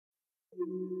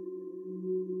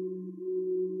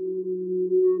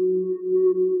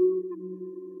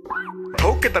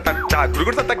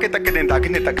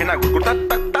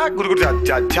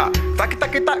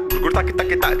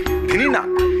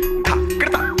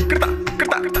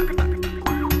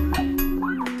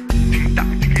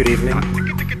Good evening.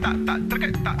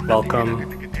 Welcome.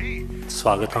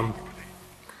 Swagatam.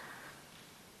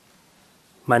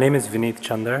 My name is Vineet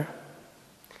Chander,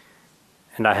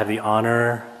 and I have the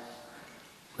honor,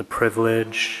 the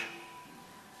privilege,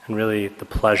 and really the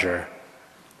pleasure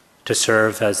to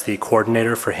serve as the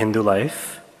coordinator for Hindu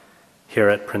life here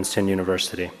at Princeton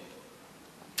University.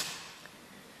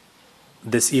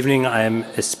 This evening, I am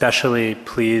especially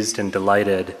pleased and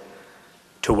delighted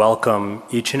to welcome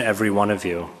each and every one of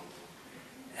you,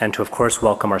 and to, of course,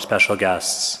 welcome our special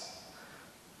guests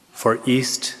for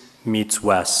East Meets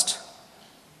West.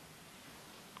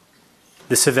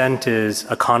 This event is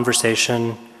a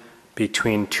conversation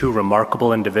between two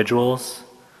remarkable individuals,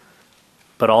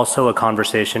 but also a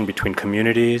conversation between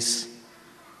communities,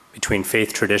 between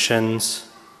faith traditions,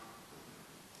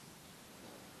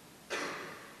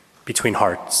 between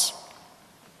hearts.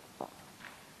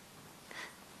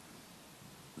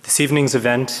 This evening's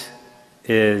event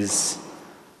is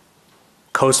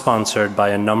co-sponsored by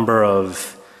a number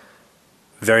of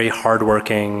very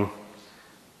hardworking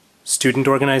student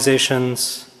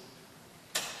organizations,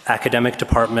 academic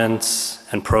departments,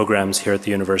 and programs here at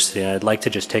the university. And I'd like to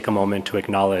just take a moment to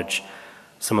acknowledge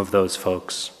some of those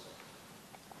folks.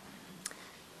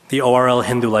 The ORL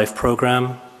Hindu Life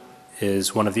program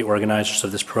is one of the organizers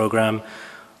of this program,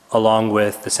 along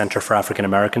with the Center for African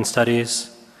American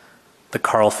Studies, the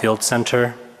Carl Field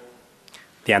Center,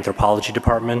 the Anthropology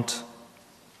Department,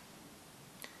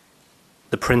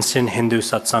 the Princeton Hindu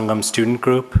Satsangam Student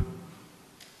Group,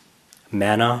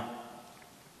 Manna,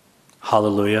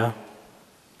 Hallelujah.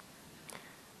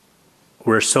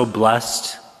 We're so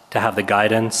blessed to have the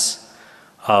guidance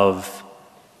of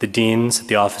the deans at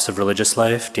the Office of Religious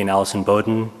Life, Dean Allison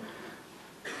Bowden,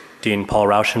 Dean Paul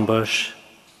Rauschenbusch,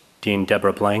 Dean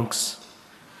Deborah Blanks,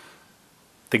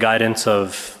 the guidance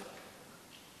of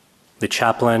the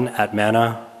chaplain at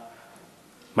Manna,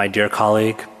 my dear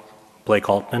colleague, Blake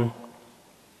Altman,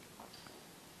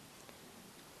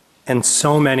 and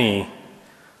so many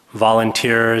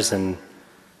volunteers and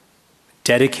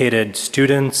dedicated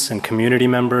students and community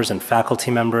members and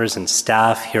faculty members and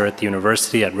staff here at the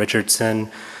university at Richardson.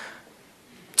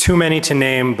 Too many to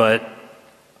name, but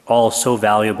all so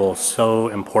valuable, so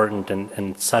important,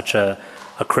 and such a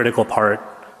critical part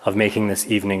of making this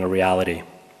evening a reality.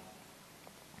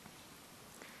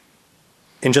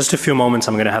 In just a few moments,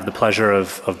 I'm going to have the pleasure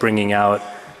of bringing out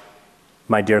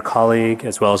my dear colleague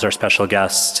as well as our special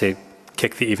guests to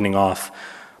kick the evening off.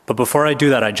 But before I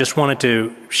do that, I just wanted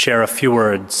to share a few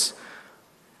words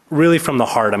really from the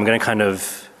heart. I'm going to kind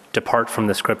of depart from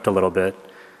the script a little bit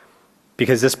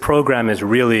because this program is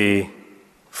really,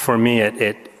 for me,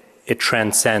 it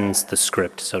transcends the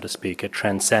script, so to speak. It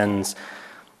transcends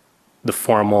the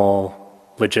formal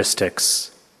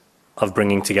logistics of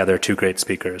bringing together two great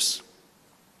speakers.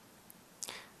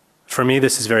 For me,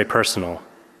 this is very personal.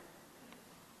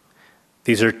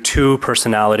 These are two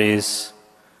personalities,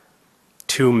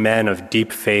 two men of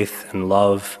deep faith and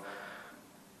love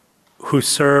who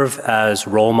serve as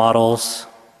role models,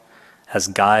 as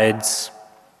guides,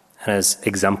 and as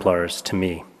exemplars to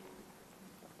me.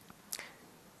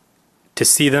 To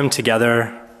see them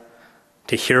together,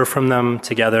 to hear from them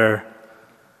together,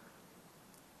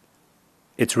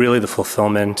 it's really the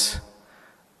fulfillment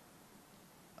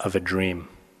of a dream.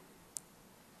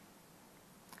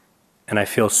 And I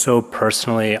feel so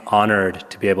personally honored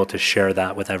to be able to share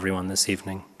that with everyone this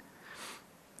evening.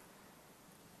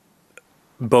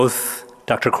 Both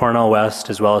Dr. Cornel West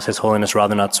as well as His Holiness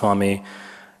Radhanath Swami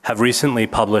have recently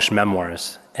published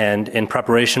memoirs. And in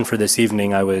preparation for this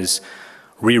evening, I was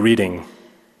rereading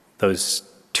those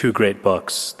two great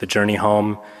books, The Journey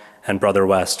Home and Brother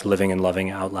West, Living and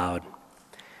Loving Out Loud.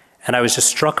 And I was just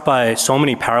struck by so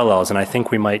many parallels, and I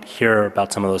think we might hear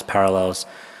about some of those parallels.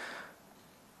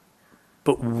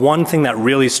 But one thing that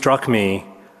really struck me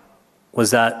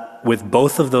was that with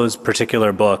both of those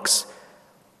particular books,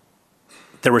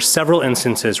 there were several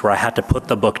instances where I had to put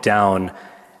the book down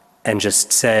and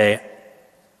just say,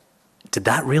 did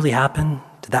that really happen?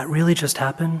 Did that really just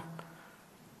happen?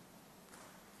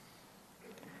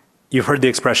 You've heard the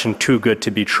expression too good to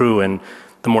be true, and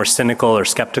the more cynical or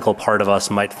skeptical part of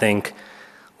us might think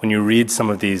when you read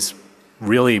some of these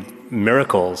really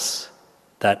miracles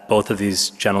that both of these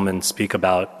gentlemen speak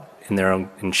about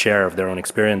in share of their own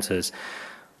experiences,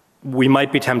 we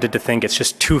might be tempted to think it's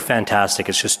just too fantastic,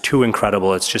 it's just too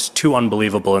incredible, it's just too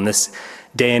unbelievable in this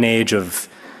day and age of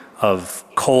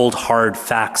cold, hard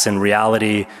facts and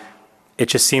reality. It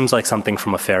just seems like something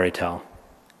from a fairy tale.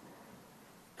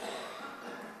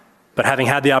 But having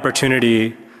had the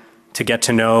opportunity to get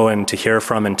to know and to hear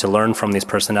from and to learn from these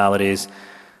personalities,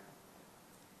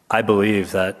 I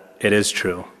believe that it is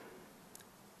true.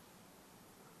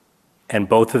 And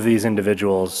both of these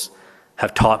individuals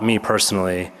have taught me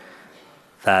personally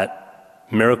that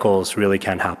miracles really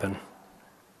can happen.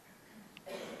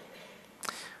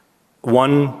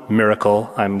 One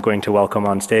miracle I'm going to welcome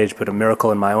on stage, but a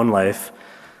miracle in my own life,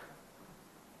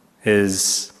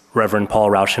 is Reverend Paul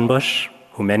Rauschenbusch,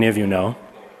 who many of you know.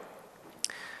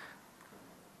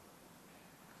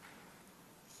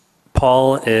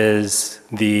 Paul is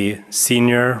the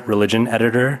senior religion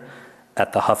editor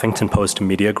at the Huffington Post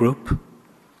Media Group.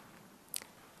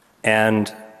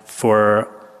 And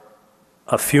for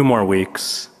a few more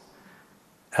weeks,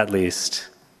 at least,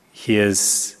 he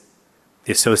is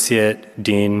the Associate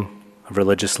Dean of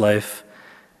Religious Life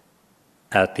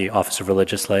at the Office of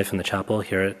Religious Life in the chapel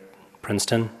here at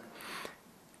Princeton.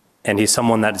 And he's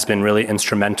someone that has been really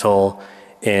instrumental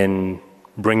in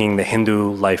bringing the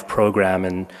Hindu Life program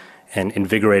and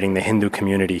invigorating the Hindu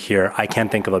community here. I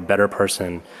can't think of a better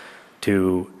person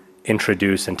to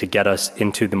introduce and to get us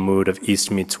into the mood of East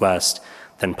meets West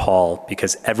than Paul,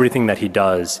 because everything that he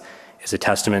does is a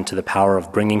testament to the power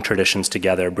of bringing traditions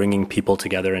together, bringing people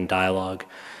together in dialogue,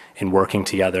 in working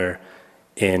together,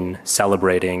 in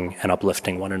celebrating and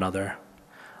uplifting one another.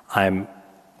 I'm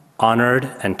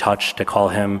honored and touched to call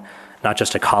him not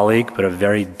just a colleague, but a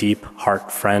very deep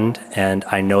heart friend, and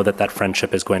I know that that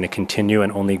friendship is going to continue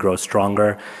and only grow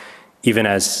stronger, even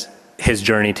as his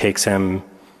journey takes him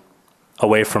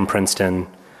away from Princeton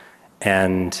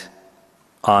and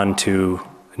on to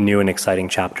new and exciting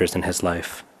chapters in his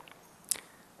life.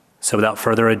 So without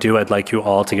further ado, I'd like you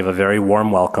all to give a very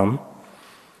warm welcome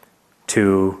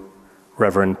to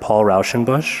Reverend Paul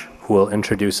Rauschenbusch, who will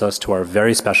introduce us to our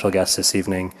very special guest this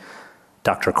evening,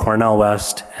 Dr. Cornel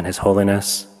West and His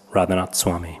Holiness Radhanath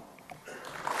Swami.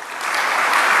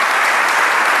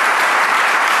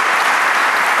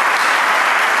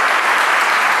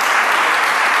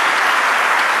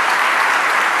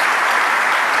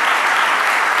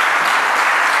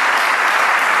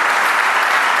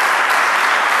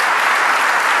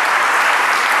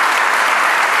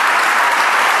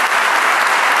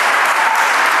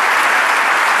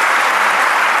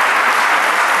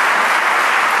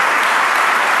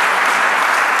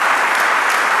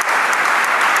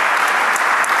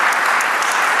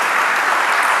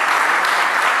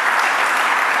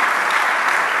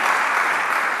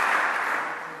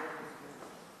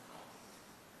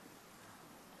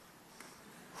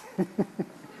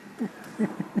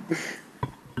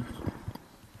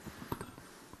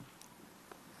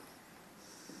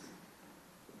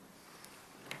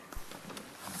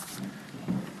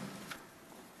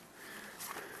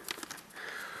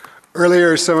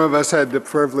 Earlier, some of us had the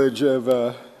privilege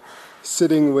of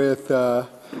sitting with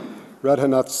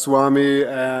Radhanath Swami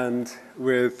and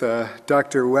with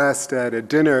Dr. West at a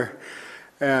dinner,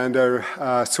 and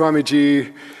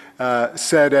Swamiji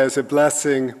said as a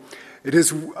blessing, "It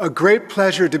is a great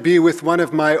pleasure to be with one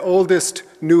of my oldest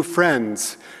new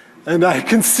friends." And I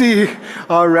can see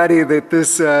already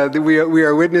that we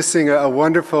are witnessing a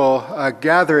wonderful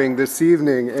gathering this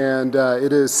evening, and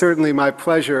it is certainly my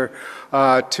pleasure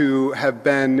to have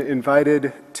been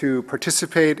invited to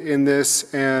participate in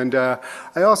this. And I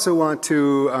also want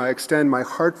to extend my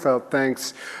heartfelt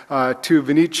thanks to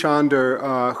Vineet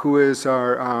Chander, who is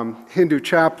our Hindu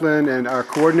chaplain and our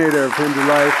coordinator of Hindu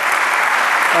Life.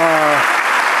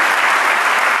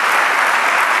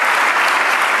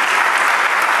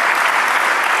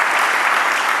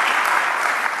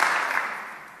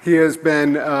 He has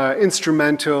been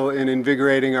instrumental in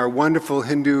invigorating our wonderful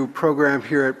Hindu program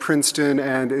here at Princeton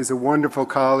and is a wonderful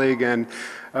colleague. And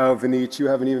Vineet, you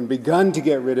haven't even begun to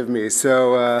get rid of me.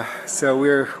 So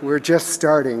we're just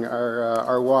starting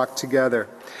our walk together.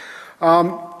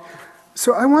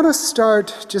 So I want to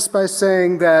start just by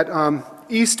saying that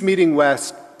East meeting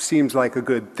West seems like a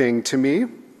good thing to me.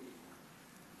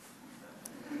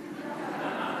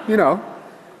 You know.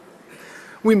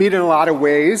 We meet in a lot of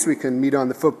ways. We can meet on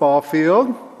the football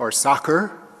field, or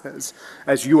soccer,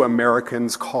 as you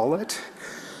Americans call it.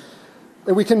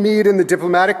 And we can meet in the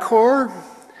diplomatic corps.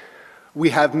 We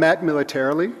have met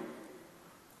militarily.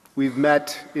 We've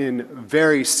met in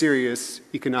very serious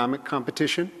economic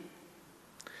competition.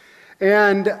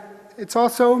 And it's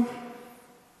also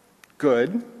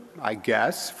good, I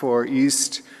guess, for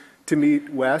East to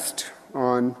meet West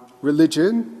on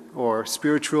religion or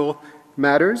spiritual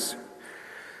matters.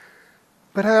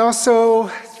 But I also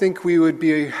think we would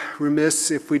be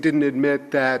remiss if we didn't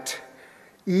admit that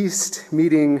East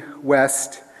meeting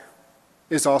West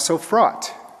is also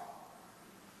fraught.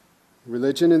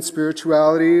 Religion and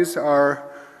spiritualities are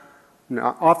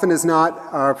often as not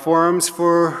are forums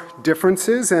for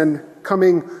differences, and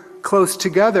coming close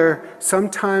together,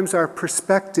 sometimes our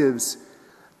perspectives,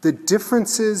 the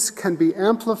differences can be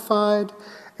amplified,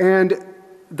 and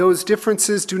those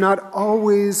differences do not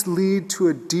always lead to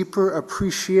a deeper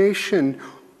appreciation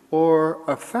or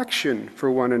affection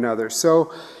for one another.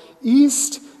 So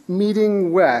East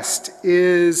meeting West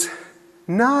is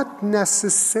not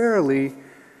necessarily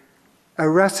a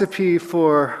recipe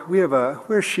for,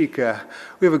 where's Shika?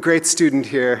 We have a great student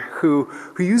here who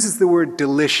uses the word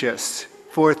delicious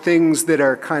for things that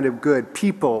are kind of good,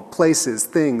 people, places,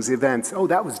 things, events. Oh,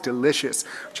 that was delicious,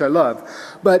 which I love.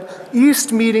 But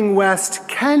East meeting West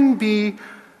can be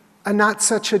a not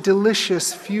such a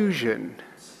delicious fusion.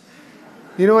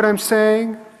 You know what I'm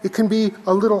saying? It can be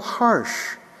a little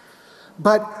harsh.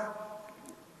 But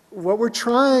what we're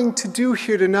trying to do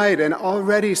here tonight, and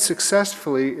already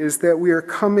successfully, is that we are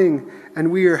coming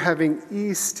and we are having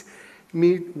East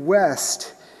meet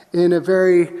West in a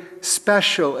very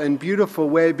special and beautiful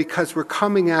way, because we're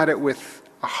coming at it with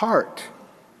a heart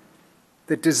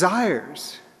that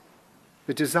desires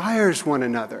one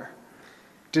another,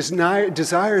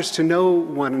 desires to know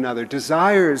one another,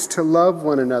 desires to love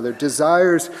one another,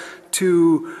 desires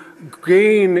to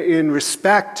gain in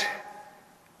respect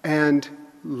and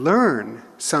learn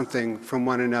something from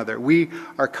one another. We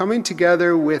are coming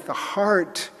together with a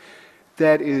heart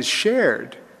that is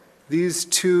shared. These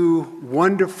two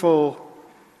wonderful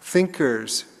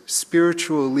thinkers,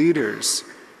 spiritual leaders,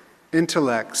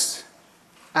 intellects,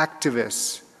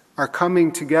 activists are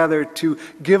coming together to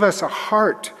give us a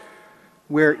heart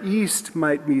where East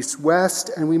might meet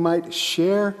West, and we might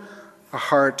share a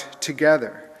heart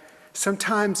together.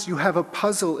 Sometimes you have a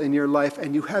puzzle in your life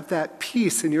and you have that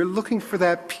piece and you're looking for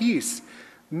that piece.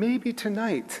 Maybe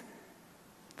tonight,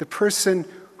 the person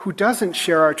who doesn't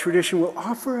share our tradition will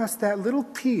offer us that little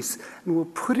piece, and we'll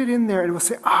put it in there and we'll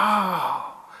say,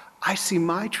 oh, I see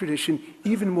my tradition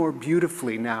even more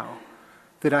beautifully now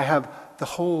that I have the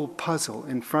whole puzzle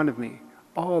in front of me,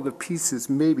 all the pieces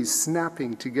maybe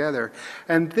snapping together.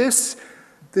 And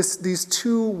these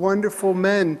two wonderful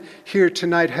men here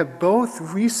tonight have both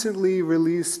recently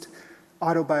released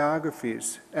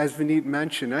autobiographies, as Vineet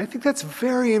mentioned. And I think that's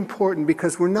very important,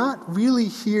 because we're not really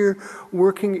here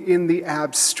working in the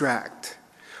abstract.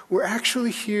 We're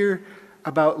actually here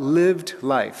about lived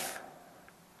life.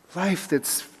 Life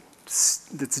that's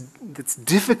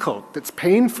difficult, that's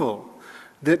painful,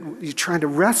 that you're trying to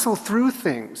wrestle through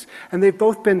things. And they've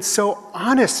both been so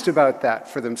honest about that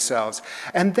for themselves.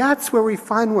 And that's where we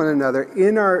find one another,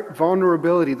 in our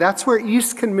vulnerability. That's where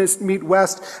East can meet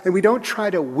West, and we don't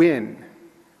try to win.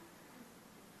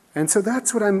 And so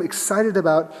that's what I'm excited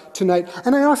about tonight.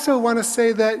 And I also want to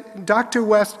say that Dr.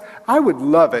 West, I would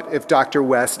love it if Dr.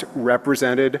 West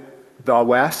represented the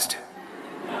West.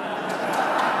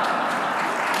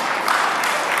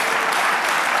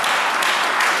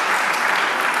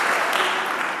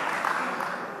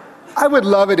 I would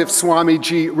love it if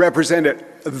Swamiji represented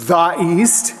the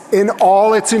East in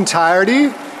all its entirety.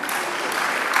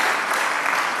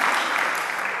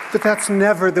 But that's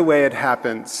never the way it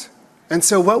happens. And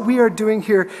so what we are doing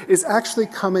here is actually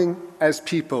coming as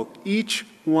people. Each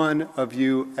one of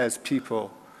you as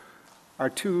people are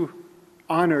two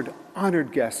honored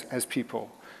guests as people.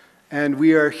 And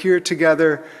we are here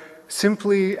together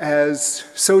simply as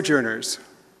sojourners,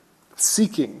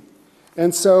 seeking.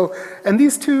 And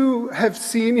these two have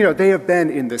seen, they have been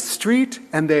in the street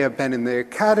and they have been in the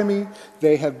academy.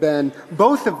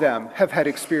 Both of them have had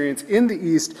experience in the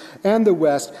East and the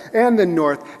West and the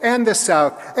North and the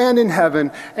South and in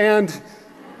heaven and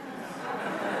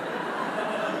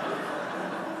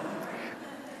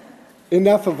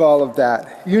enough of all of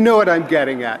that. You know what I'm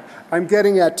getting at. I'm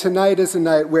getting at tonight is a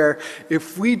night where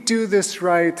if we do this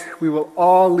right, we will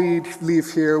all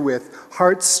leave here with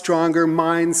hearts stronger,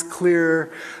 minds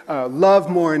clearer, love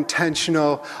more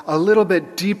intentional, a little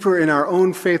bit deeper in our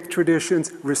own faith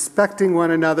traditions, respecting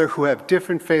one another who have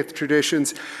different faith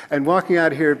traditions, and walking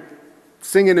out here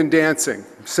singing and dancing.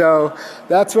 So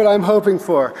that's what I'm hoping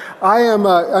for.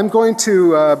 I'm going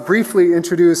to briefly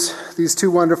introduce these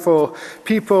two wonderful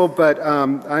people, but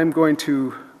I'm going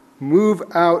to move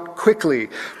out quickly.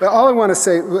 But all I want to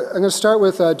say, I'm going to start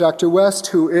with Dr. West,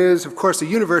 who is, of course, a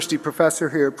university professor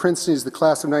here at Princeton. He's the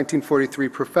class of 1943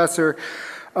 professor.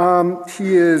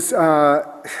 He is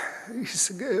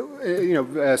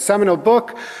a seminal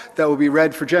book that will be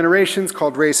read for generations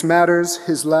called Race Matters.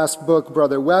 His last book,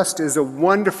 Brother West, is a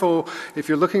wonderful, if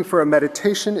you're looking for a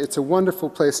meditation, it's a wonderful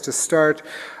place to start.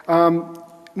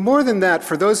 More than that,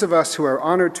 for those of us who are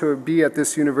honored to be at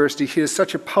this university, he is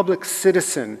such a public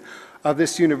citizen of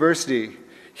this university.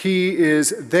 He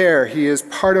is there. He is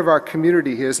part of our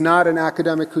community. He is not an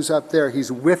academic who's up there. He's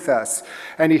with us.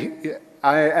 And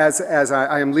as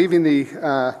I am leaving the,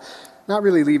 not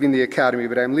really leaving the academy,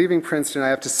 but I'm leaving Princeton, I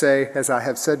have to say, as I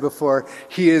have said before,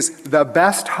 he is the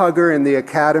best hugger in the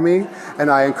academy, and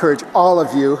I encourage all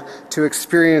of you to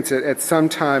experience it at some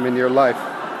time in your life.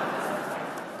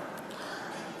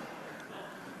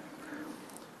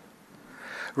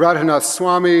 Radhanath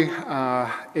Swami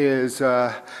is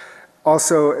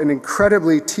also an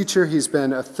incredibly teacher. He's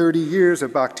been 30 years a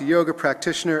Bhakti Yoga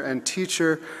practitioner and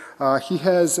teacher. He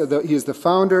is the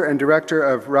founder and director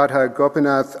of Radha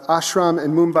Gopinath Ashram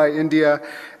in Mumbai, India.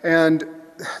 And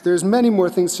there's many more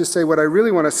things to say. What I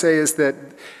really want to say is that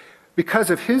because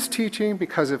of his teaching,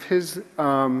 because of his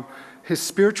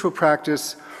spiritual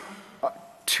practice,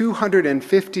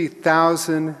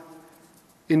 250,000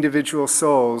 individual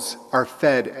souls are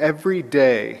fed every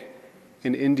day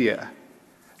in India.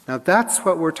 Now that's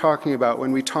what we're talking about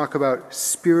when we talk about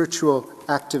spiritual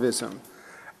activism.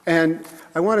 And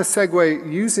I want to segue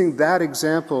using that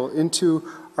example into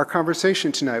our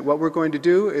conversation tonight. What we're going to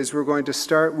do is we're going to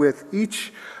start with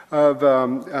each of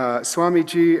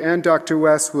Swamiji and Dr.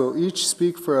 West will each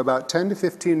speak for about 10 to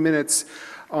 15 minutes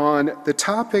on the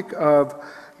topic of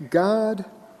God,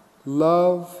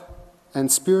 love, and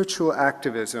spiritual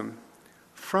activism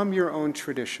from your own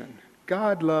tradition.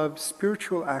 God, love,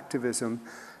 spiritual activism.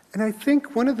 And I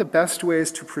think one of the best ways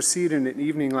to proceed in an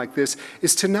evening like this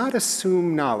is to not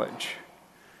assume knowledge.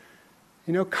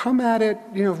 Come at it,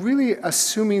 really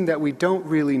assuming that we don't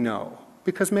really know,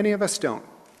 because many of us don't.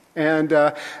 And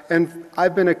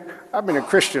I've been a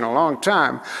Christian a long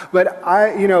time, but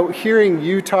hearing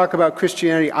you talk about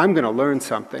Christianity, I'm going to learn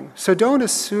something. So don't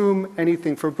assume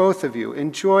anything for both of you.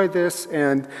 Enjoy this,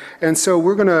 and so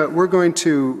we're going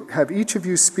to have each of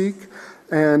you speak,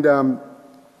 and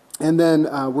then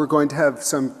we're going to have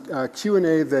some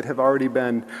Q&A that have already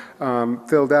been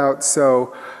filled out.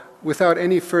 So without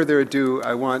any further ado,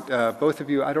 I want both of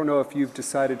you, I don't know if you've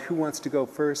decided who wants to go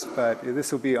first, but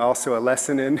this will be also a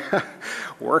lesson in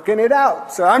working it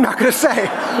out. So I'm not going to say.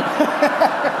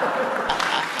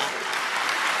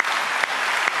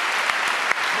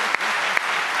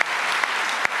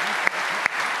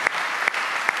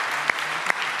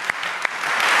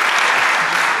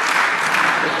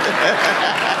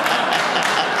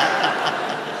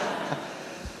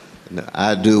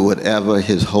 I do whatever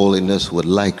His Holiness would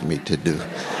like me to do.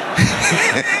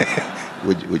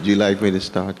 Would you like me to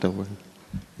start, though?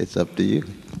 It's up to you.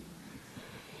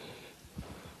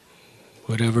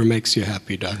 Whatever makes you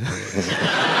happy, Doctor.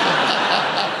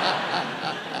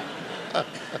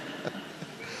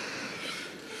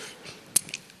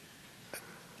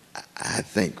 I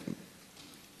think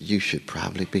you should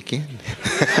probably begin.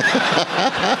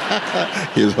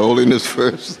 His Holiness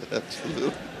first.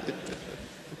 Absolutely.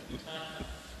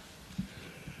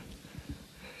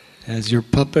 As your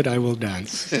puppet, I will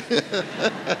dance.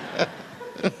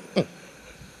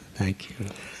 Thank you.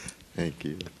 Thank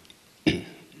you.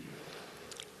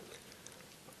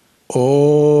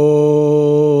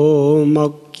 Om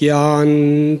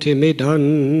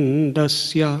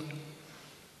Agyantimidandasya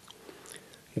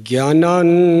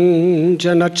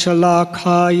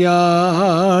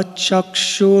Jnananjanachalakaya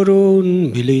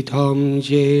Chakshurun Militam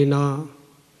Jena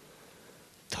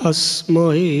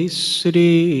Tasmai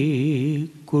Sri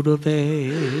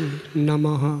Gurave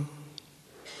Namaha.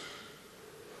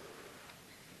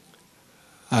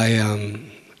 I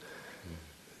am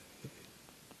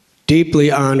deeply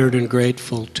honored and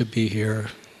grateful to be here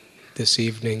this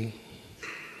evening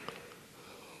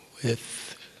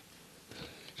with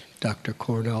Dr.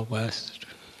 Cornel West,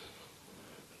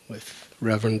 with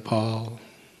Reverend Paul,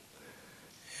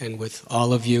 and with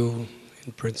all of you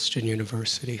in Princeton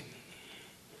University.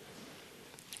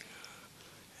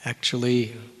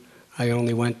 Actually, I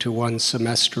only went to one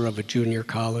semester of a junior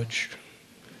college,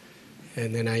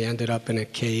 and then I ended up in a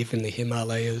cave in the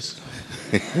Himalayas.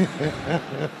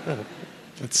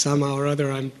 But somehow or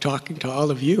other, I'm talking to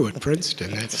all of you at Princeton.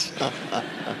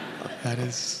 That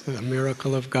is a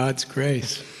miracle of God's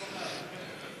grace.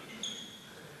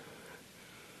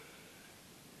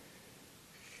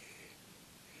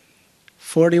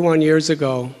 "41 years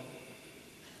ago,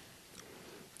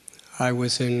 I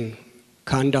was in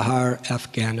Kandahar,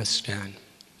 Afghanistan.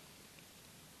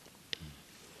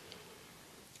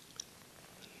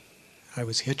 I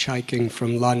was hitchhiking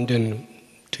from London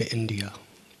to India.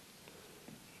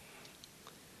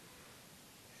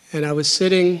 And I was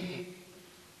sitting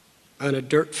on a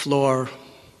dirt floor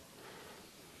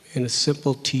in a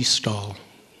simple tea stall.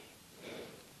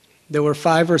 There were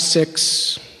 5 or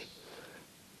 6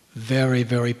 very,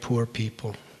 very poor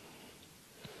people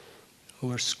who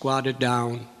were squatted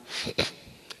down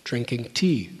drinking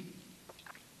tea.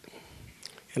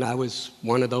 And I was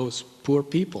one of those poor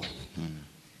people.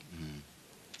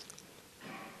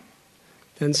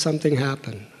 Then something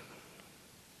happened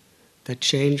that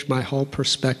changed my whole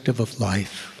perspective of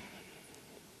life.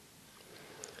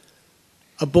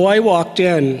 A boy walked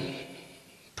in,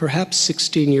 perhaps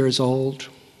 16 years old,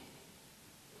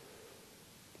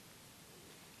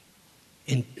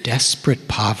 in desperate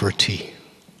poverty.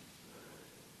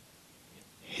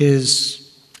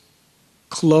 His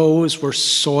clothes were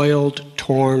soiled,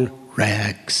 torn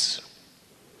rags.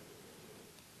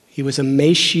 He was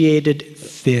emaciated,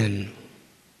 thin.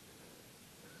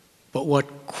 But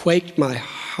what quaked my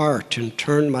heart and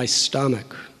turned my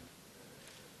stomach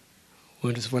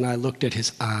was when I looked at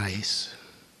his eyes.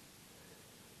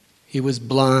 He was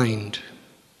blind.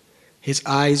 His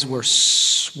eyes were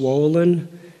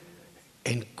swollen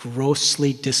and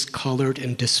grossly discolored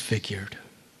and disfigured.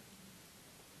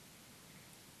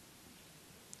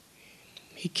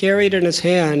 He carried in his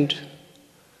hand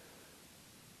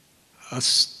a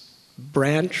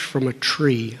branch from a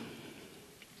tree,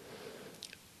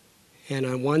 and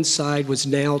on one side was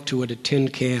nailed to it a tin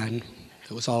can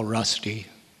that was all rusty,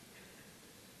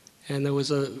 and there was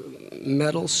a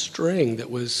metal string that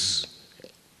was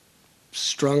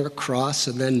strung across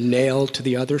and then nailed to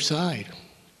the other side.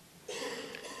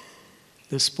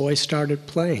 This boy started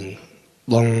playing.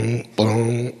 Blong,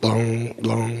 blong, blong,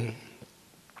 blong.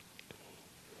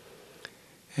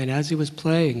 And as he was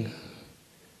playing,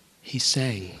 he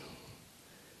sang.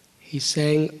 He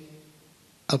sang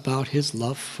about his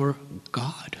love for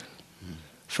God,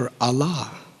 for Allah.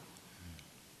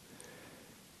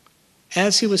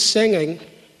 As he was singing,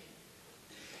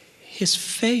 his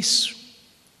face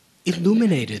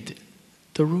illuminated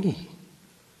the room.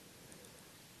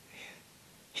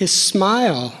 His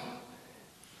smile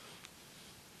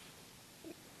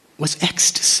was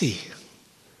ecstasy.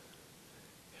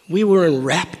 We were in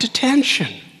rapt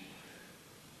attention.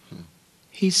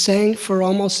 He sang for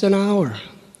almost an hour.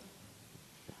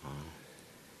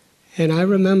 And I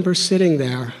remember sitting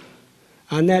there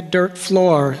on that dirt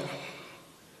floor,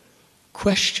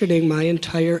 questioning my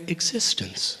entire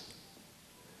existence.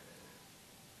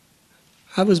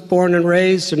 I was born and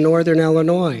raised in northern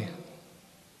Illinois.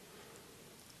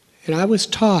 And I was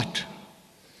taught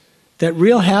that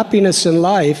real happiness in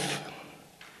life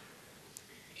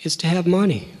is to have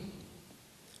money,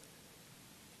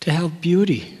 to have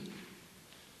beauty,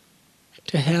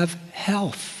 to have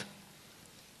health,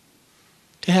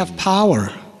 to have power.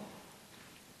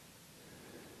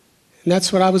 And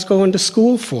that's what I was going to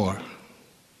school for.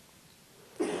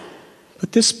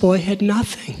 But this boy had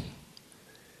nothing.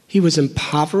 He was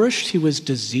impoverished, he was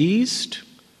diseased,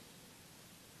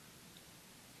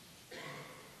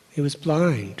 he was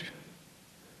blind.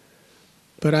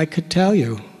 But I could tell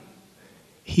you,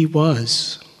 he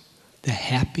was the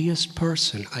happiest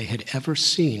person I had ever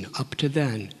seen up to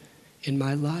then in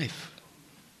my life.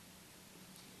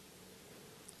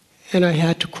 And I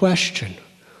had to question,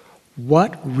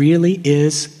 what really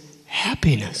is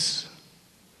happiness?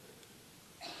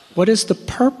 What is the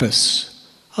purpose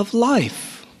of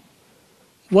life?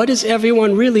 What is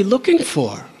everyone really looking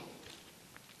for?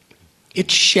 It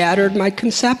shattered my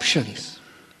conceptions.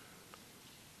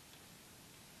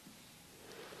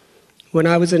 When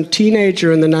I was a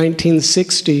teenager in the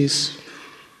 1960s,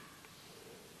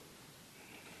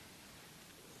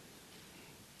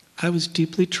 I was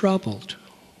deeply troubled.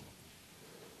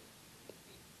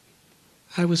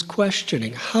 I was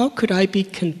questioning, how could I be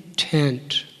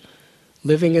content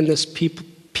living in this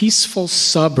peaceful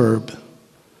suburb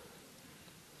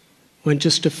when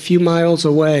just a few miles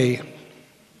away,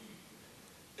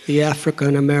 the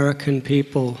African American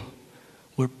people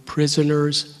were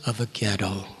prisoners of a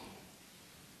ghetto?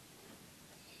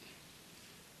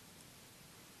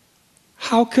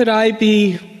 How could I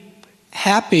be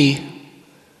happy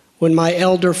when my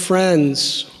elder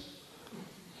friends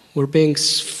were being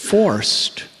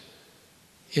forced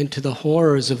into the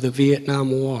horrors of the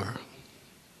Vietnam War?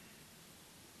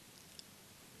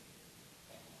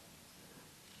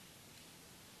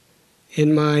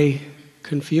 In my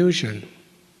confusion,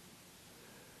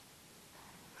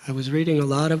 I was reading a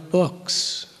lot of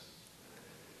books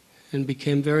and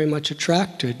became very much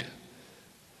attracted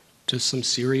to some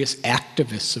serious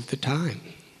activists of the time.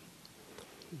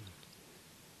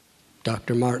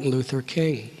 Dr. Martin Luther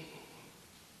King.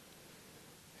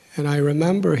 And I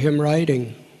remember him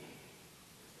writing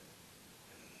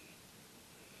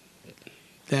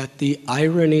that the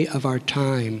irony of our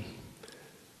time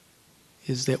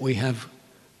is that we have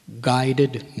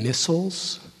guided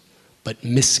missiles, but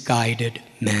misguided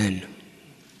men.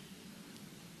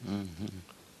 Mm-hmm.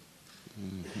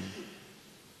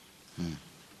 Mm-hmm. Mm.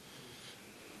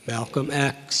 Malcolm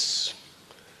X,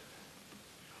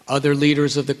 other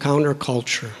leaders of the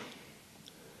counterculture.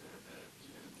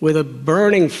 With a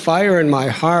burning fire in my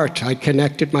heart, I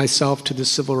connected myself to the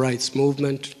civil rights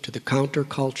movement, to the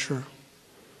counterculture.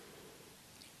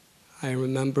 I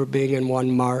remember being in one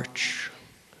march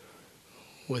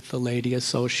with the lady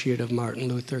associate of Martin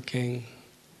Luther King,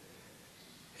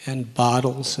 and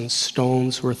bottles and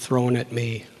stones were thrown at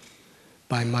me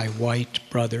by my white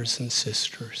brothers and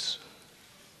sisters.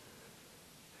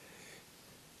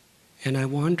 And I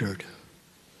wondered,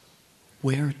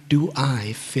 where do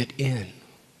I fit in?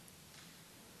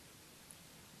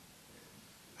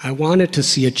 I wanted to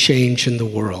see a change in the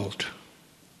world,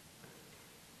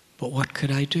 but what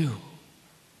could I do?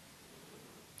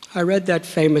 I read that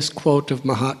famous quote of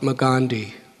Mahatma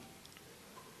Gandhi,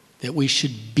 that we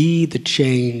should be the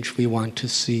change we want to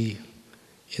see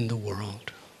in the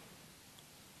world.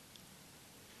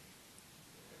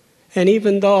 And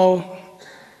even though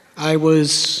I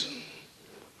was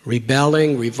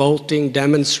rebelling, revolting,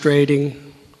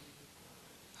 demonstrating,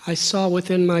 I saw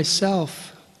within myself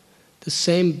the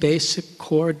same basic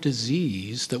core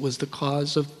disease that was the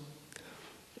cause of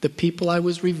the people I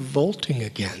was revolting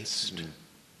against.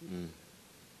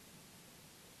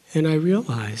 And I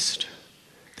realized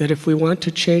that if we want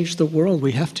to change the world,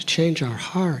 we have to change our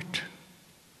heart.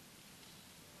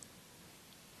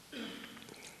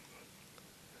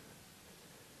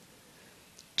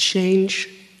 Change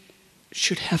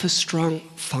should have a strong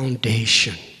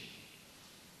foundation.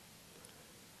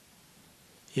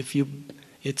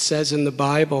 It says in the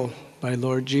Bible by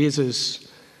Lord Jesus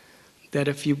that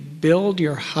if you build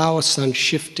your house on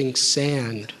shifting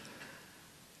sand,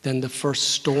 then the first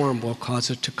storm will cause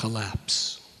it to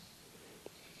collapse.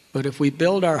 But if we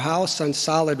build our house on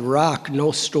solid rock,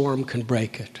 no storm can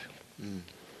break it.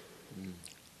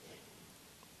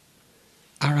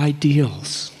 Our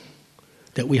ideals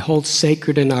that we hold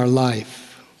sacred in our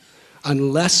life,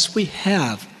 unless we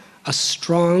have a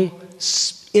strong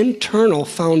internal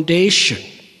foundation,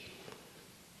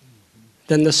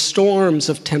 then the storms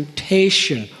of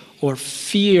temptation or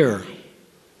fear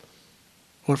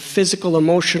or physical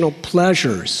emotional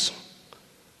pleasures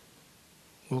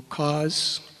will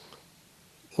cause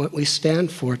what we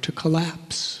stand for to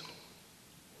collapse.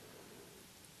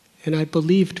 And I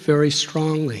believed very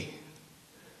strongly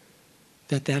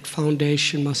that that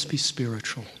foundation must be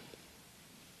spiritual.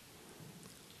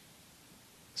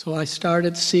 So I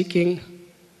started seeking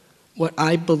what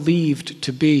I believed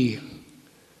to be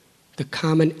the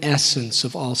common essence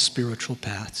of all spiritual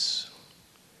paths,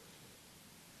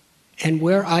 and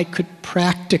where I could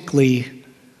practically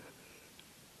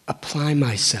apply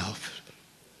myself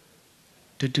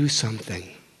to do something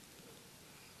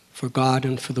for God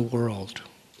and for the world.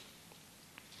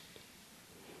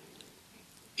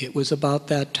 It was about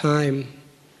that time,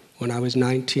 when I was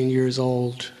 19 years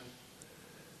old,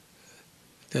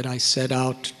 that I set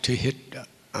out to hit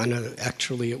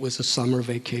actually it was a summer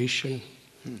vacation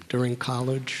during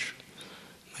college.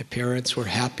 My parents were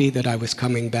happy that I was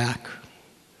coming back,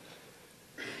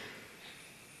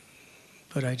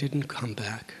 but I didn't come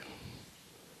back.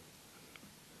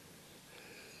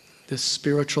 This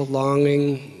spiritual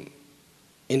longing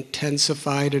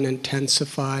intensified and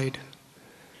intensified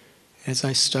as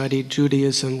I studied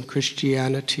Judaism,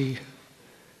 Christianity,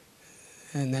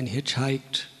 and then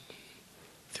hitchhiked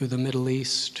through the Middle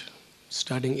East,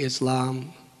 studying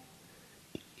Islam,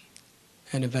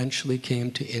 and eventually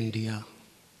came to India.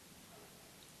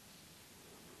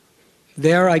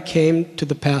 There I came to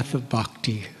the path of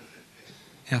bhakti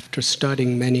after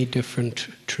studying many different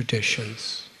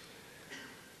traditions.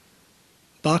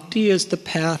 Bhakti is the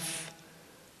path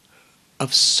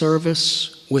of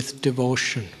service with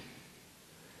devotion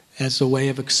as a way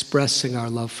of expressing our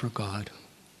love for God.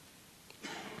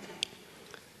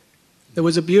 There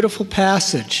was a beautiful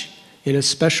passage in a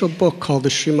special book called the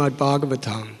Srimad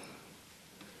Bhagavatam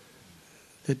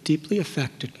that deeply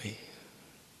affected me.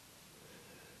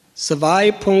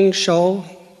 Savai pungsho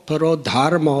paro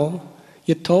dharmo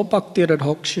yato bhakti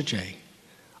radhokshaje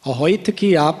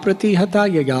ahoitaki apratihata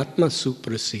yayatma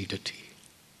suprasidati.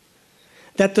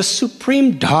 That the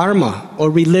supreme dharma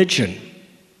or religion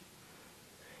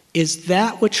is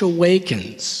that which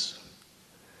awakens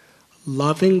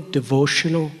loving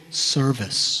devotional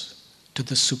service to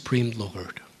the Supreme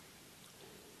Lord.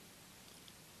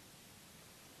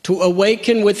 To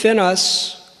awaken within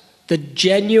us the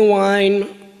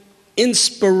genuine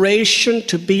inspiration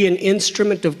to be an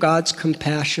instrument of God's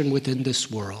compassion within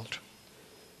this world.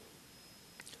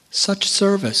 Such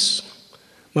service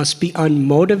must be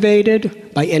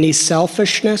unmotivated by any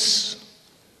selfishness,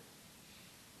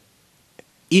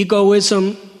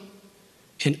 egoism,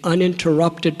 and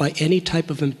uninterrupted by any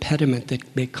type of impediment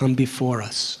that may come before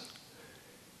us,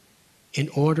 in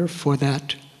order for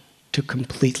that to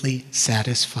completely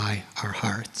satisfy our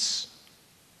hearts.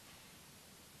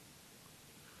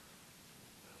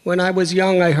 When I was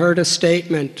young, I heard a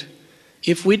statement,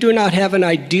 if we do not have an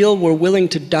ideal we're willing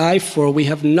to die for, we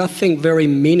have nothing very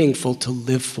meaningful to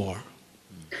live for.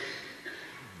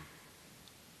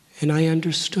 And I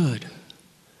understood.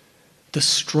 The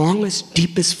strongest,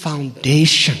 deepest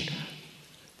foundation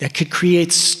that could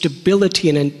create stability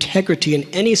and integrity in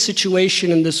any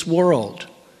situation in this world,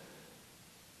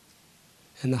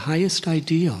 and the highest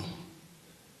ideal,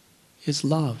 is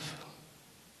love.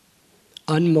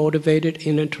 Unmotivated,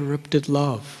 uninterrupted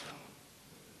love.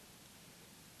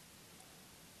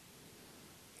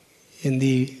 In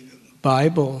the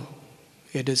Bible,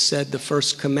 it is said the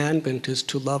first commandment is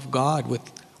to love God with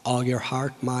all your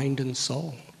heart, mind, and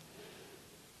soul.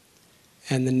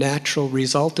 And the natural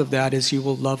result of that is you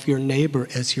will love your neighbor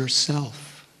as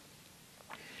yourself.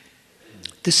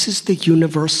 This is the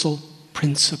universal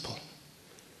principle.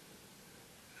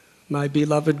 My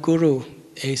beloved Guru,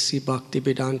 A.C.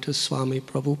 Bhaktivedanta Swami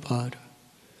Prabhupada,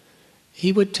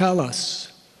 he would tell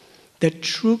us that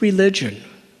true religion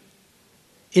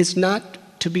is not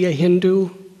to be a Hindu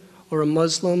or a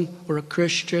Muslim or a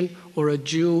Christian or a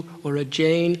Jew or a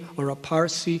Jain or a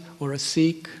Parsi or a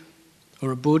Sikh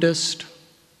or a Buddhist.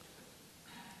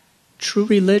 True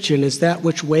religion is that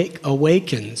which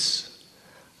awakens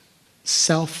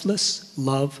selfless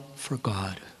love for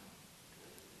God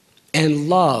and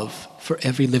love for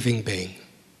every living being.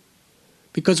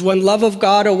 Because when love of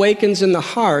God awakens in the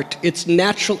heart, its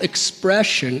natural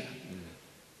expression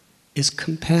is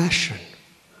compassion.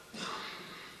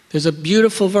 There's a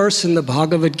beautiful verse in the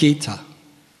Bhagavad Gita.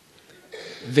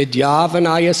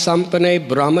 Vidyavanaya sampane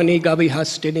brahmani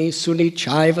gabihastini suni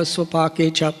chaiva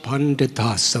swapake cha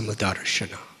pandita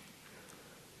samadarshana.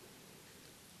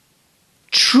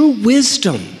 True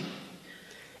wisdom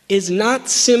is not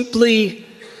simply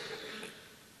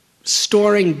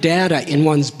storing data in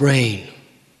one's brain.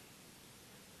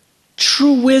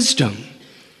 True wisdom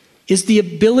is the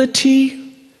ability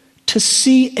to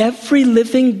see every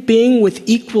living being with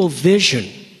equal vision.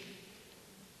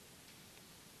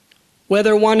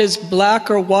 Whether one is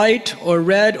black or white, or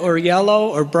red or yellow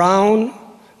or brown,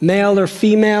 male or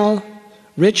female,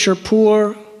 rich or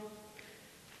poor,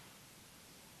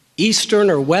 Eastern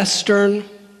or Western,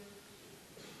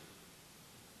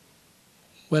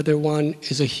 whether one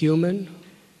is a human,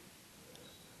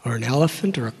 or an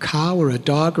elephant, or a cow, or a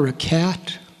dog, or a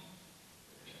cat.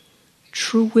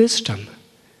 True wisdom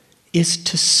is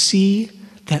to see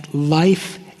that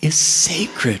life is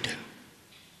sacred.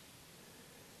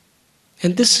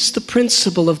 And this is the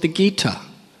principle of the Gita,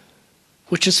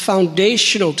 which is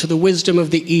foundational to the wisdom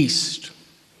of the East.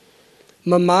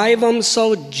 Mamaivam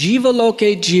so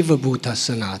jivaloke jivabhuta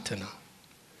sanatana.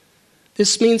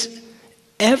 This means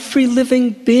every living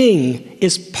being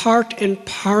is part and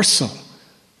parcel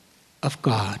of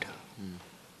God.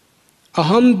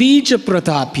 Aham bija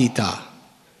pratapita.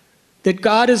 That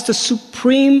God is the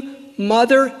supreme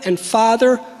mother and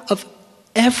father of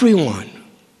everyone.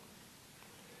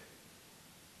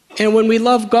 And when we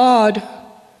love God,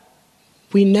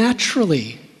 we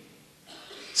naturally,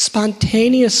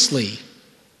 spontaneously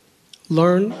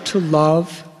learn to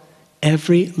love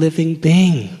every living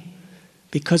being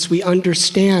because we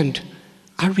understand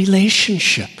our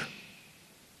relationship.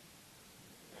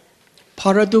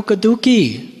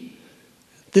 Paradukaduki,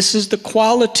 this is the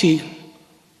quality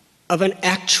of an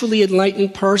actually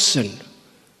enlightened person,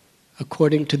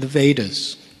 according to the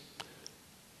Vedas.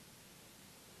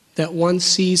 That one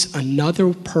sees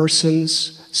another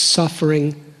person's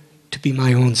suffering to be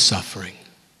my own suffering,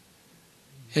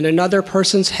 and another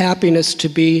person's happiness to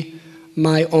be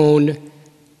my own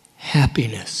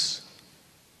happiness.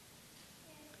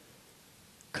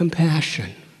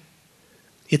 Compassion.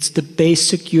 It's the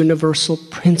basic universal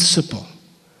principle.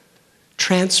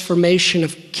 Transformation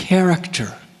of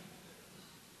character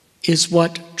is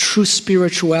what true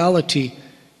spirituality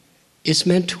is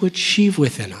meant to achieve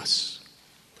within us.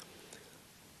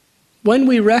 When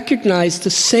we recognize the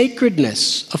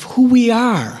sacredness of who we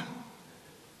are,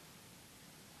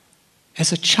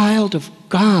 as a child of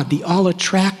God, the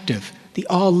all-attractive, the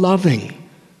all-loving.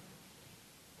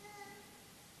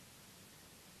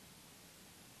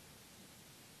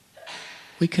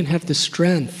 We can have the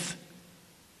strength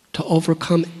to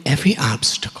overcome every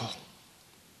obstacle.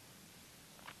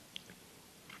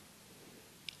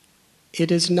 It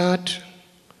is not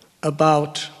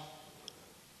about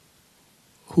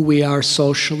who we are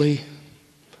socially,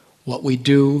 what we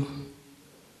do,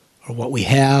 or what we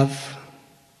have.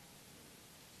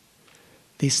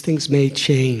 These things may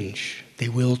change, they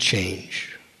will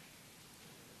change.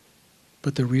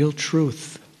 But the real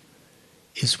truth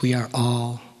is we are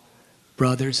all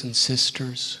brothers and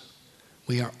sisters.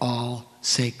 We are all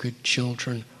sacred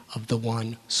children of the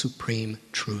one supreme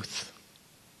truth.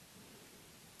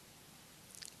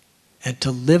 And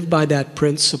to live by that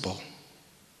principle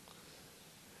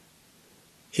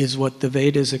is what the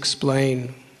Vedas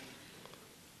explain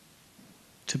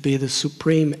to be the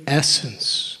supreme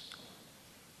essence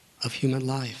of human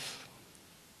life.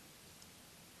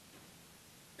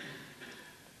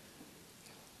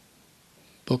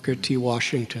 Booker T.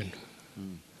 Washington,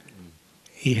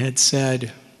 he had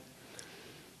said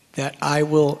that I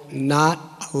will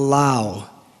not allow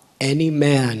any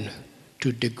man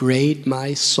to degrade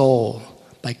my soul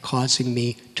by causing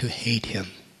me to hate him.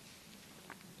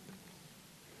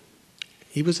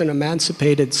 He was an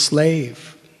emancipated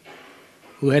slave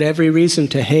who had every reason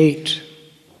to hate,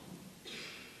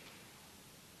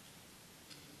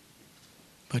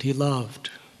 but he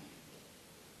loved.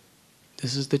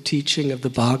 This is the teaching of the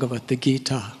Bhagavad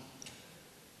Gita.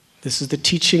 This is the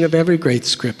teaching of every great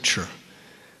scripture.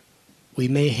 We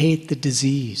may hate the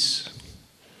disease,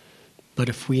 but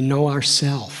if we know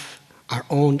ourselves, our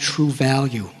own true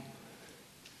value,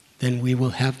 then we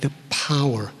will have the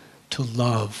power to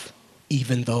love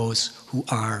even those who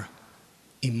are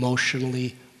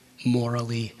emotionally,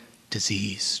 morally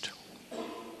diseased.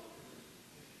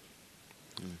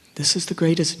 This is the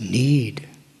greatest need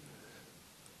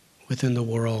within the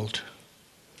world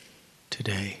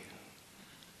today.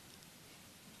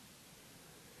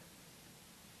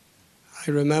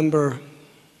 I remember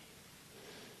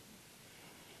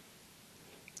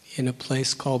in a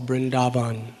place called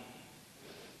Vrindavan,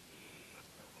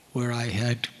 where I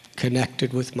had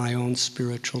connected with my own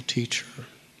spiritual teacher,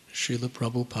 Srila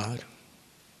Prabhupada.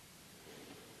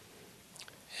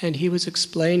 And he was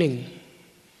explaining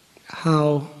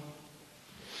how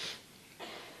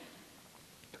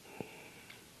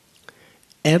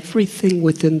everything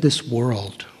within this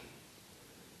world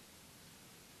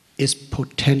is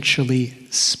potentially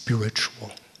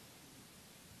spiritual,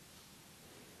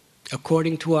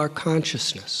 according to our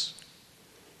consciousness.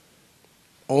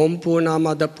 Om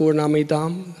Purnamada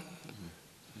Purnamidam,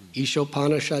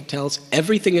 Ishopanishad tells,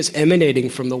 everything is emanating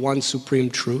from the one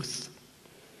supreme truth.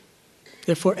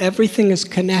 Therefore, everything is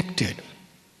connected.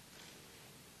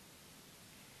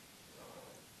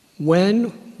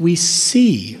 When we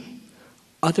see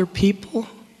other people,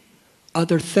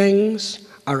 other things,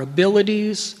 our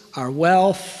abilities, our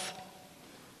wealth,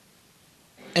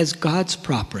 as God's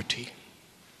property,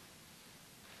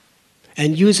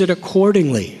 and use it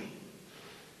accordingly,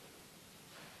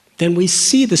 then we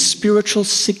see the spiritual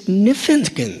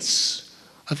significance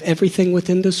of everything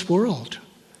within this world.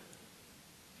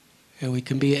 And we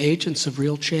can be agents of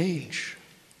real change.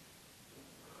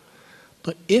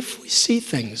 But if we see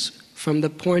things from the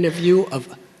point of view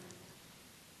of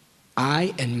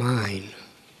I and mine,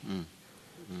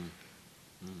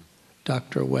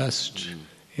 Dr. West,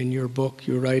 in your book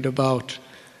you write about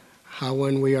how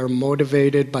when we are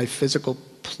motivated by physical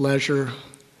pleasure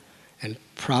and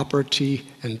property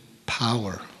and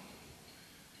power,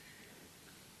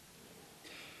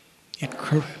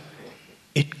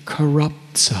 it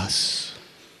corrupts us.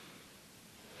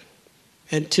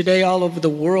 And today all over the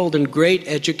world in great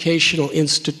educational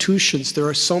institutions there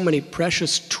are so many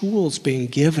precious tools being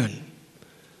given.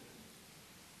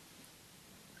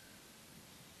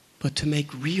 But to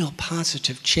make real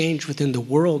positive change within the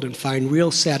world and find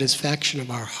real satisfaction of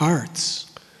our hearts,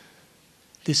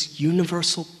 this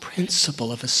universal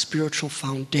principle of a spiritual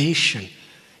foundation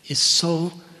is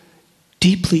so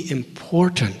deeply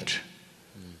important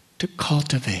to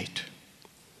cultivate.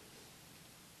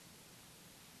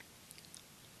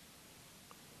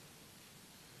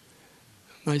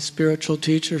 My spiritual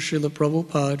teacher, Srila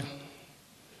Prabhupada,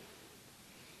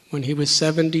 when he was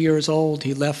 70 years old,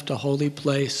 he left a holy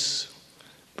place,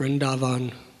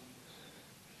 Vrindavan,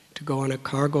 to go on a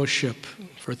cargo ship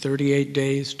for 38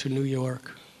 days to New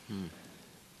York.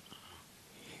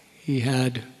 He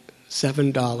had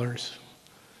 $7,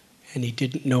 and he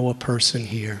didn't know a person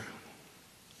here.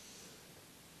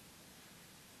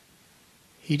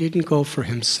 He didn't go for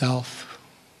himself.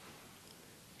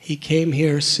 He came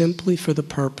here simply for the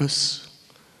purpose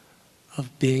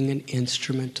of being an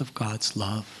instrument of God's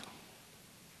love.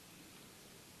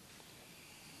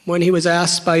 When he was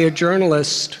asked by a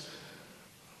journalist,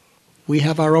 "We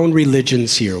have our own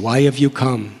religions here, why have you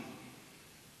come?"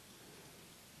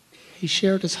 He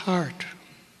shared his heart.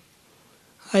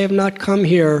 "I have not come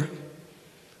here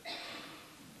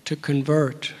to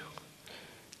convert.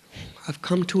 I've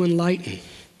come to enlighten,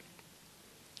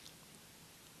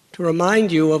 to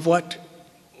remind you of what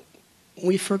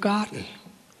we've forgotten.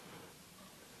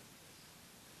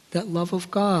 That love of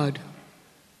God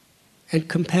and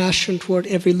compassion toward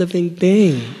every living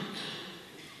being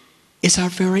is our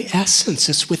very essence.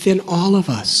 It's within all of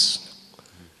us.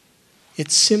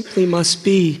 It simply must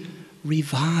be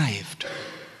revived,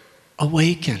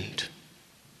 awakened."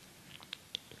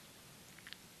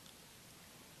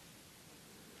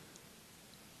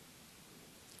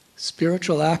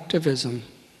 Spiritual activism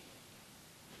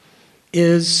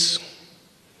is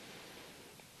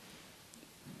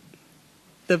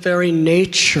the very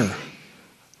nature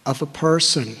of a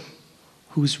person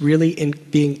who's really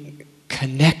being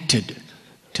connected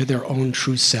to their own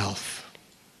true self.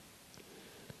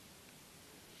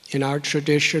 In our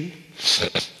tradition,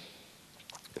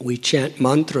 we chant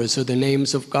mantras or the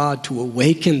names of God to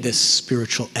awaken this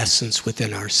spiritual essence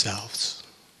within ourselves.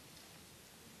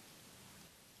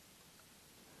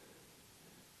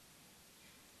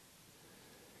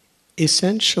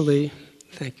 Essentially,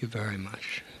 thank you very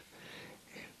much.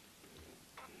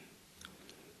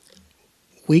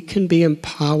 We can be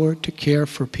empowered to care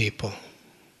for people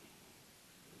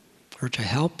or to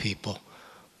help people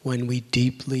when we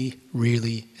deeply,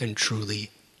 really, and truly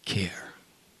care.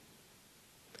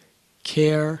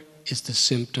 Care is the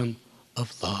symptom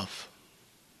of love.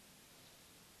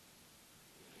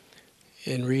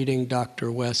 In reading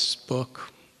Dr. West's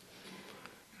book,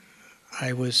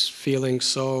 I was feeling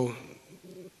so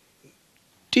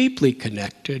deeply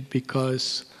connected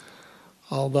because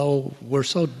although we're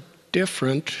so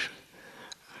different,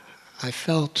 I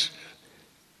felt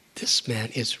this man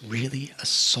is really a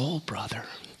soul brother.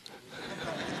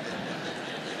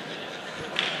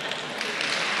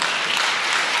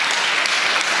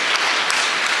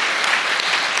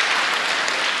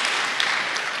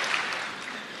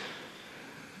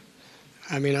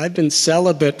 I mean, I've been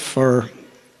celibate for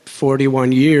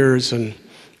 41 years, and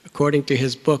according to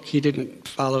his book, he didn't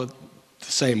follow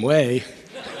the same way.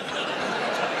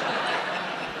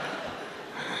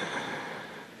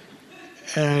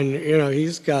 And, you know,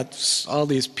 he's got all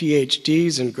these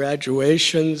PhDs and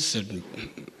graduations, and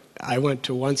I went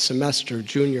to one semester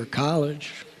junior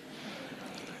college.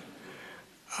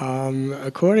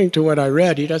 According to what I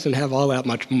read, he doesn't have all that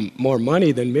much more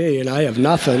money than me, and I have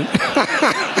nothing.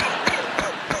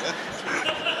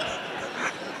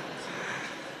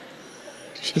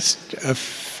 Just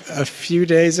a few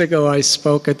days ago, I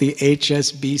spoke at the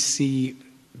HSBC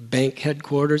bank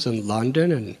headquarters in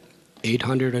London, and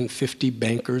 850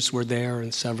 bankers were there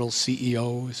and several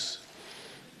CEOs.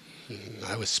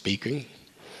 I was speaking.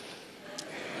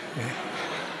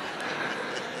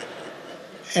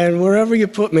 And wherever you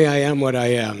put me, I am what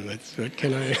I am. What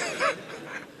can I?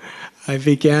 I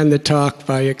began the talk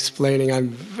by explaining I'm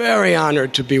very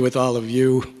honored to be with all of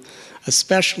you,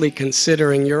 especially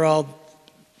considering you're all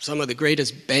some of the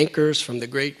greatest bankers from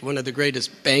one of the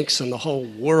greatest banks in the whole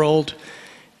world,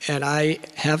 and I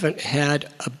haven't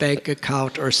had a bank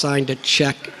account or signed a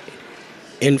check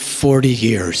in 40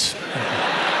 years.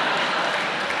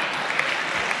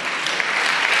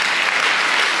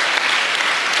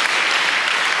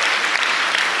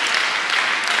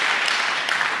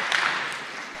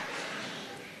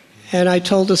 And I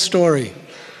told a story,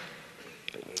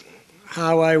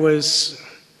 how I was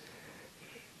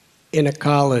in a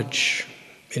college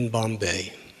in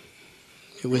Bombay.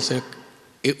 It was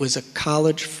a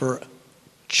college for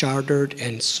chartered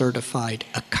and certified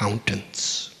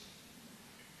accountants.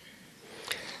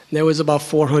 And there was about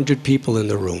 400 people in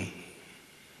the room.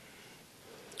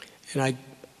 And I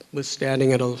was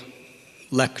standing at a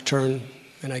lectern,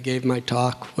 and I gave my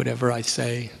talk, whatever I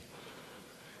say.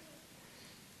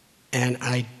 And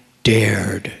I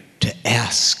dared to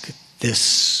ask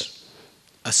this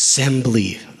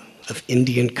assembly of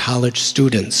Indian college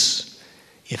students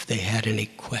if they had any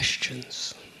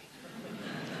questions.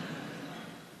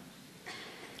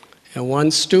 And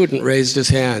one student raised his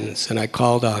hands, and I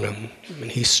called on him, and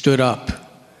he stood up,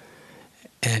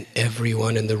 and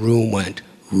everyone in the room went,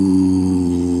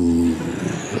 ooh.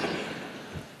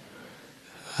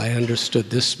 I understood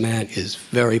this man is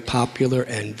very popular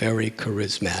and very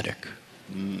charismatic.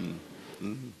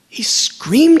 He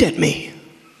screamed at me.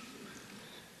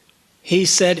 He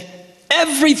said,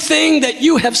 "Everything that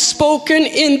you have spoken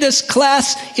in this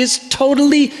class is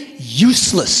totally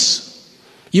useless.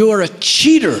 You are a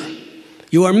cheater.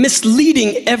 You are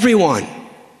misleading everyone.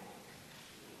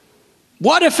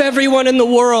 What if everyone in the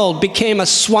world became a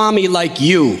Swami like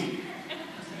you?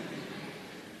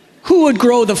 Who would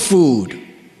grow the food?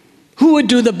 Who would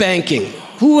do the banking?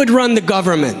 Who would run the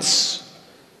governments?"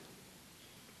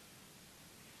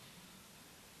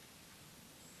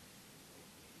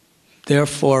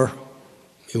 Therefore,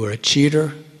 you are a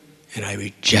cheater, and I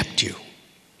reject you.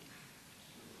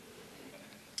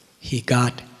 He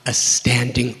got a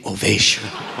standing ovation.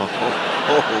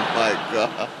 Oh my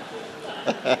God.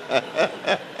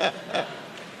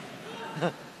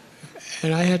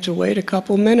 And I had to wait a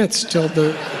couple minutes till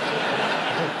the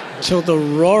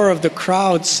roar of the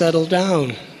crowd settled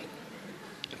down.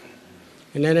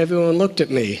 And then everyone looked at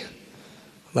me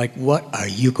like, "What are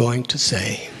you going to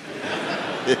say?"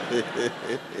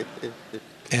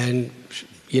 And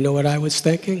you know what I was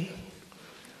thinking?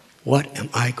 What am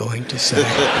I going to say?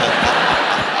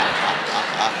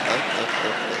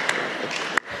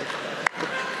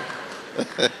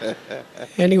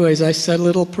 Anyways, I said a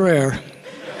little prayer.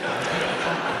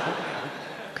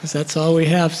 Because that's all we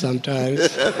have sometimes.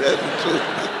 That's the truth.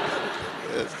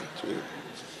 That's the truth.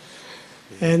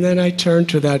 And then I turned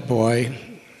to that boy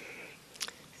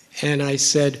and I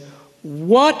said,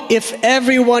 "What if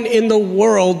everyone in the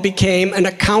world became an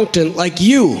accountant like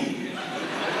you?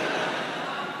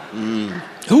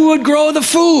 Who would grow the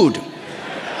food?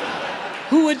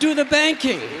 Who would do the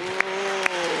banking?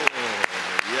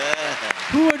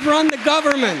 Who would run the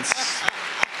governments?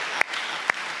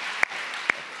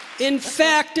 In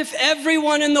fact, if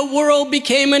everyone in the world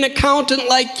became an accountant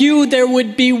like you, there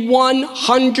would be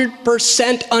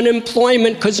 100%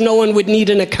 unemployment because no one would need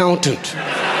an accountant."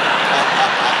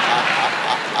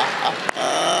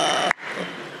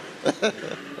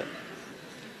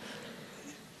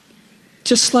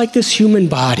 Just like this human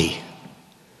body,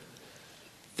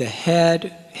 the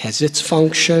head has its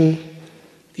function,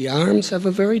 the arms have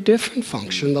a very different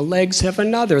function, the legs have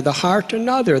another, the heart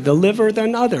another, the liver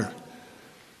another.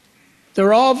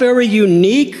 They're all very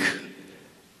unique.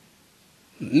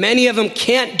 Many of them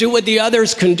can't do what the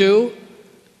others can do.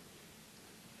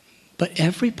 But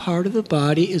every part of the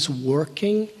body is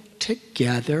working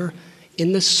together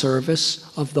in the service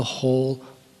of the whole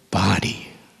body.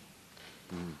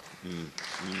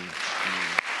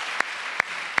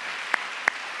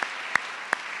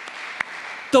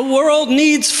 The world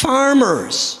needs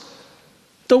farmers.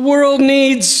 The world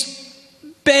needs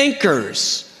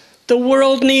bankers. The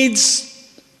world needs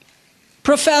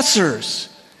professors.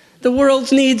 The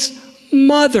world needs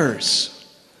mothers.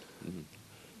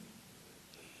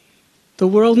 The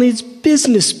world needs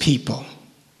business people.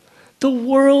 The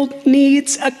world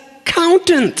needs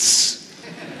accountants.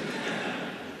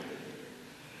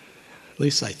 At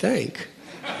least I think.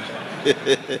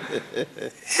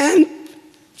 And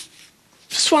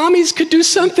Swamis could do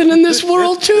something in this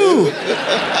world too.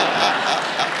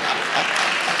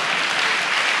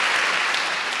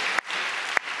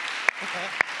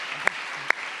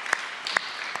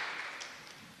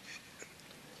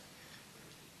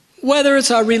 Whether it's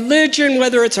our religion,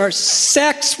 whether it's our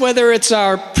sex, whether it's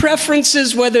our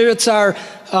preferences, whether it's our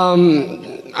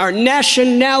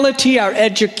nationality, our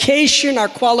education, our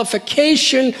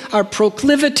qualification, our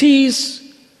proclivities.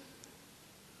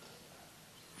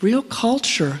 Real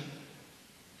culture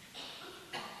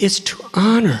is to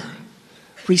honor,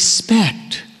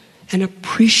 respect, and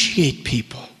appreciate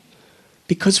people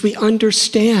because we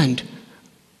understand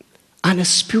on a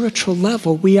spiritual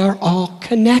level we are all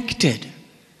connected.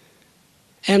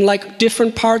 And like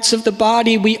different parts of the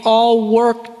body, we all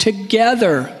work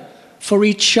together for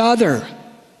each other.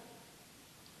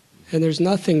 And there's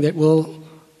nothing that will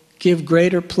give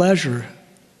greater pleasure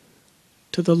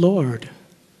to the Lord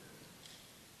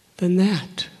than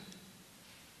that.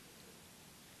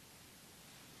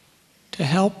 To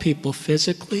help people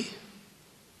physically,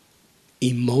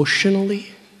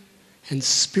 emotionally, and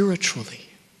spiritually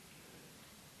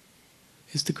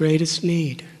is the greatest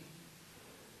need.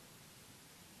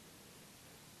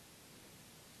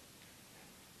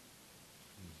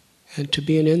 And to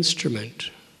be an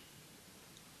instrument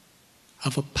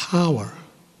of a power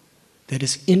that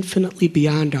is infinitely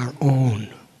beyond our own,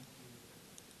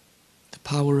 the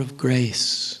power of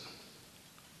grace,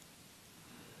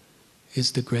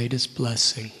 is the greatest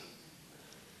blessing.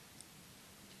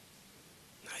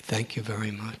 I thank you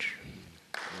very much.